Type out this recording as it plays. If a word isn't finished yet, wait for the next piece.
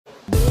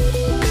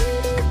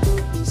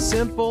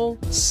Simple,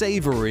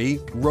 savory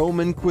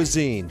Roman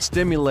cuisine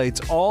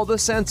stimulates all the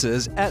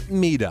senses at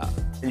Mita.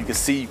 And you can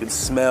see, you can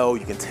smell,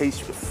 you can taste,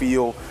 you can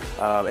feel,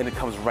 and it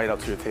comes right out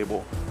to your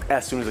table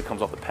as soon as it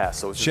comes off the pass.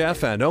 So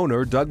Chef and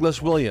owner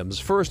Douglas Williams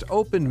first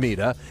opened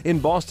Mita in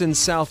Boston's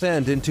South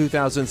End in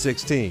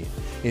 2016.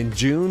 In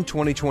June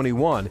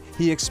 2021,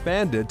 he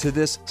expanded to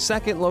this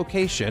second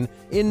location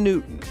in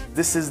Newton.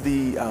 This is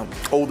the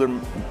older,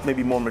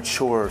 maybe more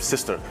mature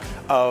sister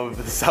of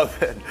the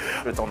South End.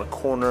 It's on the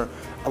corner,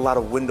 a lot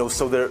of windows,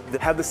 so they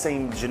have the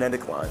same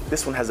genetic line.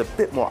 This one has a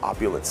bit more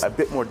opulence, a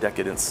bit more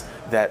decadence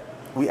that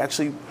we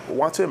actually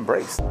want to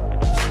embrace.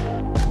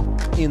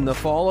 In the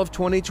fall of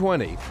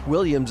 2020,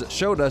 Williams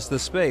showed us the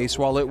space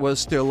while it was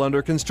still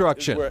under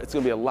construction. It's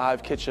going to be a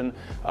live kitchen,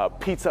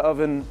 pizza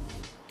oven,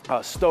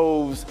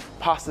 stoves,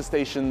 pasta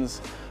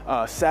stations,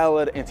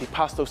 salad,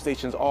 antipasto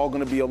stations, all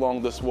going to be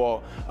along this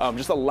wall.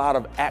 Just a lot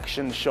of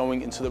action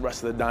showing into the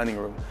rest of the dining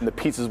room. And the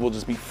pizzas will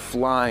just be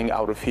flying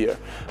out of here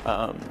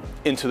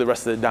into the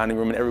rest of the dining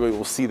room, and everybody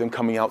will see them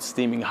coming out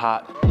steaming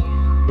hot.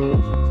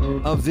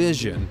 A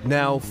vision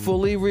now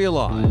fully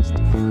realized.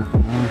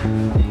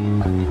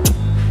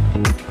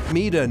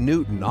 Mita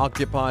Newton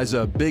occupies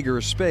a bigger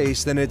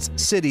space than its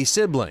city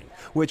sibling,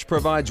 which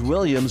provides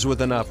Williams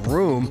with enough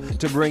room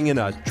to bring in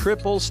a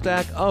triple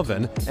stack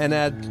oven and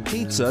add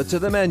pizza to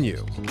the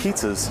menu.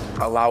 Pizzas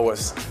allow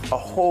us a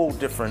whole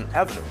different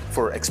avenue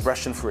for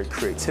expression, for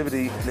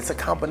creativity. And it's a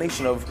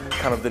combination of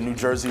kind of the New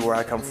Jersey where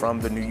I come from,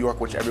 the New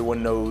York, which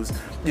everyone knows.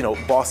 You know,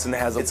 Boston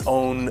has its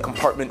own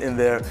compartment in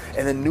there.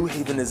 And then New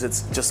Haven is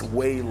its just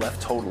way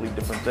left, totally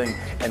different thing.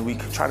 And we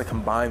try to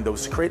combine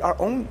those to create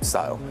our own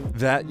style.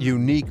 That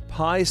unique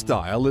pie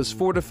style is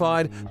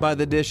fortified by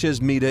the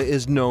dishes Mita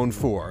is known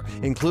for,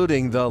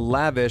 including the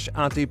lavish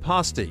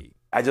antipasti.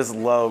 I just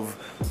love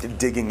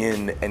digging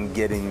in and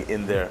getting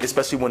in there,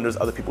 especially when there's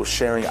other people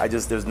sharing.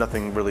 There's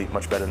nothing really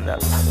much better than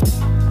that.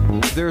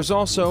 There's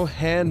also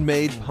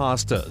handmade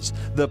pastas.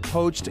 The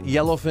poached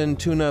yellowfin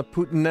tuna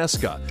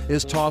puttanesca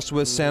is tossed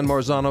with San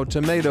Marzano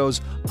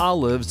tomatoes,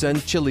 olives,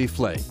 and chili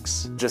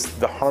flakes. Just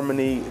the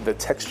harmony, the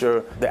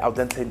texture, the al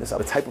denteness of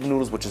the type of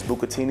noodles, which is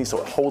bucatini,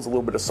 so it holds a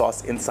little bit of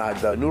sauce inside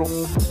the noodle.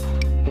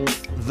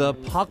 The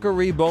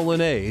Pacari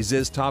Bolognese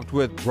is topped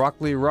with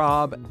broccoli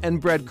rabe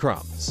and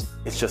breadcrumbs.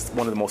 It's just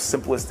one of the most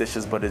simplest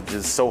dishes, but it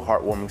is so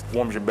heartwarming,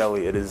 warms your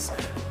belly. It is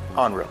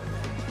unreal.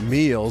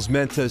 Meals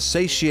meant to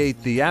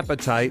satiate the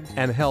appetite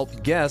and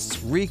help guests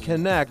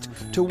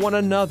reconnect to one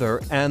another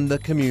and the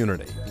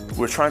community.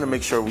 We're trying to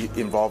make sure we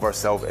involve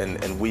ourselves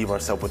and weave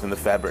ourselves within the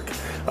fabric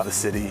of the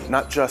city,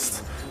 not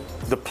just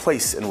the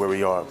place and where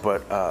we are,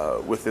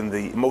 but within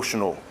the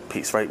emotional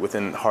piece, right?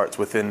 Within hearts,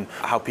 within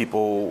how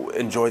people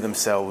enjoy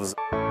themselves.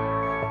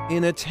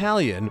 In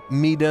Italian,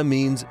 Mita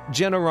means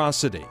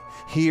generosity.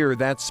 Here,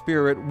 that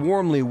spirit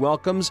warmly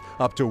welcomes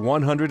up to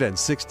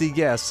 160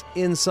 guests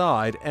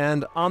inside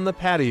and on the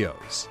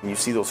patios. When you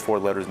see those four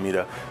letters,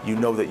 Mita, you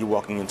know that you're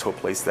walking into a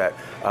place that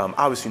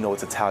obviously you know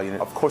it's Italian.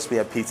 Of course we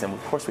have pizza and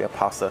of course we have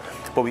pasta,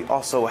 but we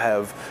also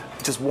have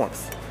just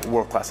warmth,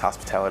 world-class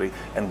hospitality,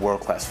 and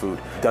world-class food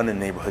done in a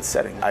neighborhood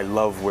setting. I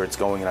love where it's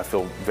going and I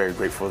feel very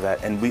grateful for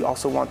that. And we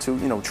also want to,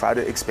 you know, try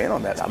to expand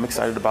on that. I'm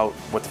excited about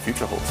what the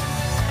future holds.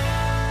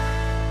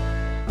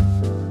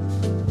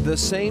 The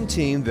same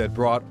team that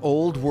brought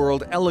old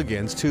world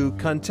elegance to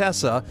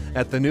Contessa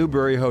at the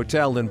Newbury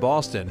Hotel in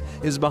Boston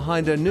is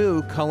behind a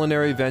new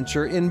culinary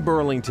venture in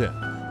Burlington,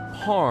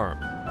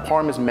 Parm.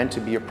 Parm is meant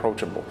to be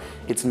approachable.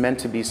 It's meant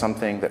to be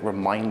something that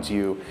reminds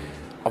you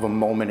of a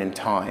moment in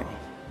time,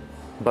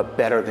 but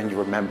better than you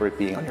remember it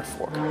being on your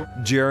fork.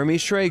 Jeremy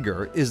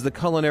Schrager is the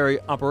culinary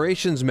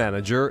operations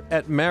manager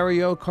at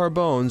Mario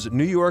Carbone's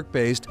New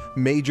York-based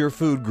major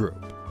food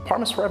group.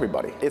 Parm is for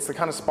everybody. It's the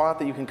kind of spot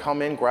that you can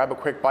come in, grab a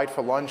quick bite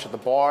for lunch at the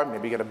bar,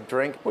 maybe get a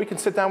drink, or you can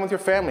sit down with your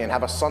family and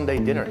have a Sunday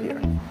dinner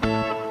here.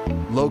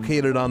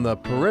 Located on the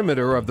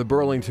perimeter of the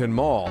Burlington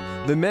Mall,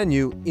 the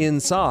menu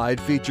inside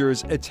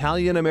features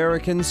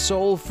Italian-American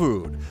soul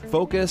food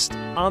focused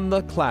on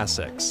the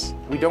classics.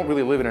 We don't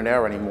really live in an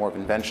era anymore of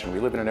invention. We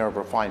live in an era of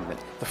refinement.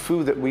 The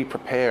food that we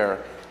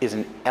prepare is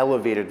an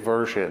elevated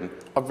version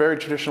of very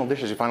traditional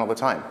dishes you find all the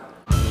time.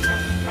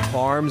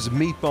 Parm's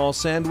meatball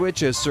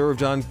sandwich is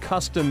served on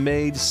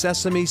custom-made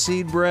sesame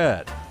seed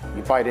bread.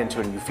 You bite into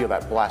it and you feel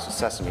that blast of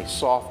sesame,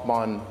 soft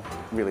bun,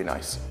 really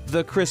nice.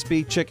 The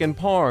crispy chicken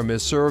parm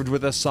is served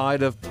with a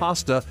side of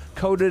pasta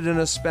coated in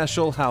a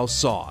special house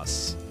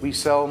sauce. We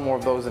sell more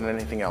of those than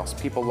anything else.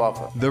 People love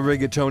them. The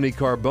rigatoni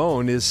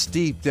carbone is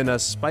steeped in a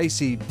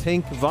spicy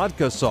pink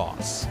vodka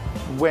sauce.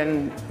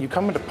 When you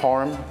come into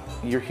Parm,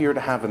 you're here to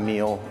have a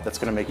meal that's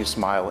going to make you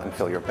smile and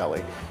fill your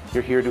belly.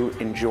 You're here to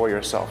enjoy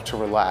yourself, to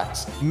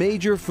relax.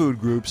 Major Food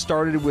Group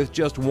started with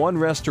just one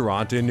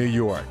restaurant in New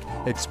York,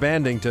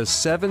 expanding to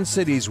 7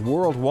 cities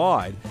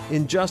worldwide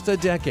in just a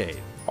decade.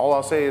 All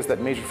I'll say is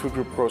that Major Food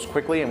Group grows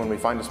quickly, and when we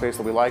find a space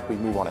that we like, we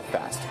move on it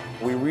fast.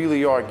 We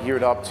really are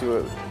geared up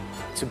to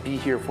be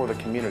here for the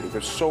community.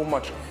 There's so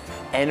much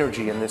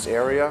energy in this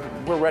area.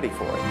 We're ready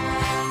for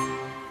it.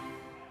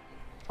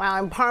 Wow,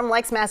 and Parham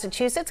likes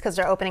Massachusetts because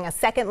they're opening a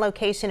second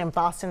location in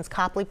Boston's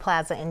Copley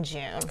Plaza in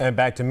June. And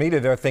back to Mita,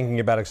 they're thinking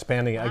about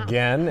expanding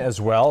again as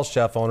well.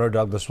 Chef owner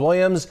Douglas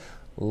Williams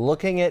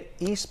looking at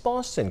East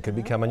Boston could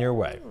be coming your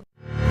way.